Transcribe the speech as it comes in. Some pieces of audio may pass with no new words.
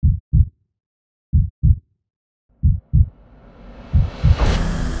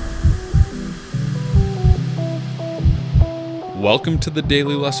Welcome to the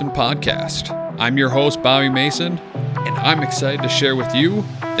Daily Lesson Podcast. I'm your host, Bobby Mason, and I'm excited to share with you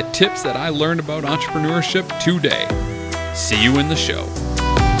the tips that I learned about entrepreneurship today. See you in the show.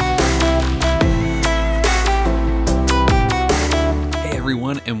 Hey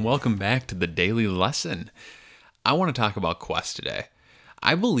everyone, and welcome back to the Daily Lesson. I want to talk about quests today.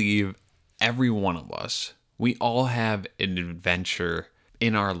 I believe every one of us, we all have an adventure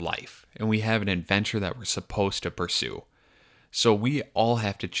in our life, and we have an adventure that we're supposed to pursue. So we all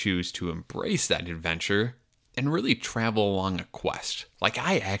have to choose to embrace that adventure and really travel along a quest. Like,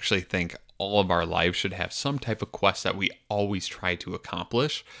 I actually think all of our lives should have some type of quest that we always try to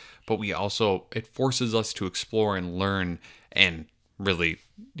accomplish, but it forces us to explore and learn and really,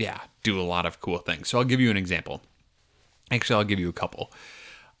 do a lot of cool things. So I'll give you an example. Actually, I'll give you a couple.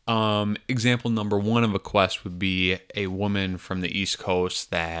 Example number one of a quest would be a woman from the East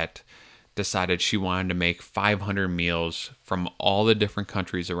Coast that decided she wanted to make 500 meals from all the different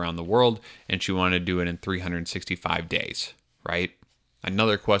countries around the world, and she wanted to do it in 365 days, right?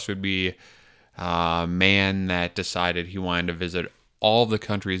 Another quest would be a man that decided he wanted to visit all the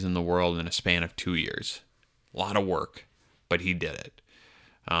countries in the world in a span of 2 years. A lot of work, but he did it.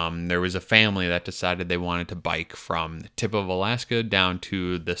 There was a family that decided they wanted to bike from the tip of Alaska down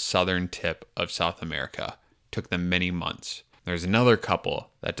to the southern tip of South America. Took them many months. There's another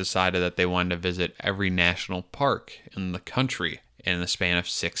couple that decided that they wanted to visit every national park in the country in the span of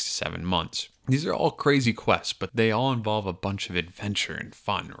 6 to 7 months. These are all crazy quests, but they all involve a bunch of adventure and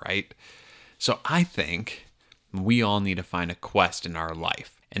fun, right? So I think we all need to find a quest in our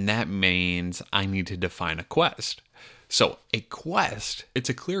life, and that means I need to define a quest. So a quest,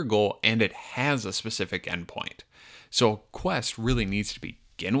 it's a clear goal and it has a specific endpoint. So a quest really needs to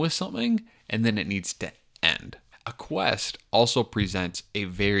begin with something and then it needs to end. A quest also presents a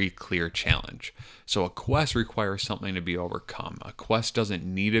very clear challenge. So a quest requires something to be overcome. A quest doesn't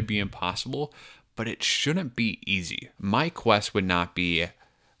need to be impossible, but it shouldn't be easy. My quest would not be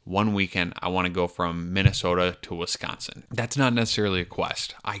one weekend I want to go from Minnesota to Wisconsin. That's not necessarily a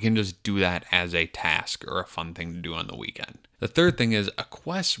quest. I can just do that as a task or a fun thing to do on the weekend. The third thing is a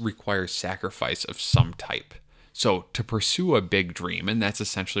quest requires sacrifice of some type. So to pursue a big dream, and that's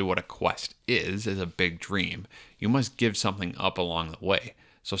essentially what a quest is a big dream, you must give something up along the way.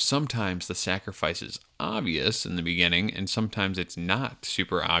 So sometimes the sacrifice is obvious in the beginning, and sometimes it's not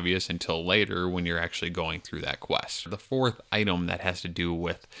super obvious until later when you're actually going through that quest. The fourth item that has to do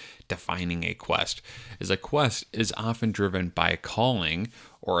with defining a quest is often driven by a calling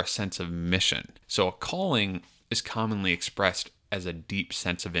or a sense of mission. So a calling is commonly expressed as a deep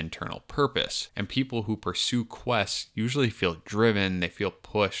sense of internal purpose. And people who pursue quests usually feel driven, they feel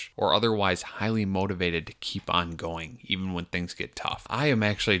pushed, or otherwise highly motivated to keep on going, even when things get tough. I am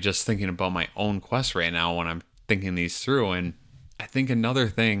actually just thinking about my own quest right now when I'm thinking these through, and I think another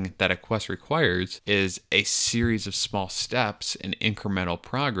thing that a quest requires is a series of small steps and incremental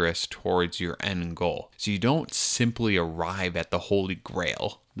progress towards your end goal. So you don't simply arrive at the Holy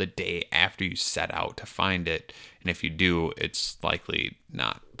Grail the day after you set out to find it. And if you do, it's likely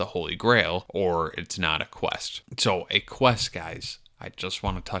not the Holy Grail or it's not a quest. So a quest, guys, I just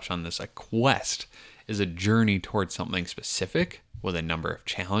want to touch on this. A quest is a journey towards something specific with a number of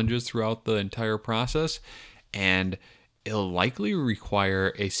challenges throughout the entire process. And it'll likely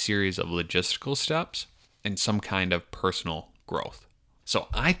require a series of logistical steps and some kind of personal growth. So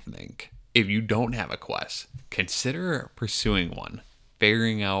I think if you don't have a quest, consider pursuing one,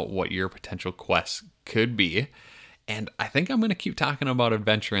 figuring out what your potential quest could be. And I think I'm going to keep talking about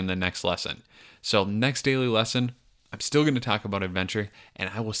adventure in the next lesson. So next daily lesson, I'm still going to talk about adventure,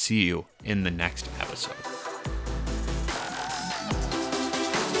 and I will see you in the next episode.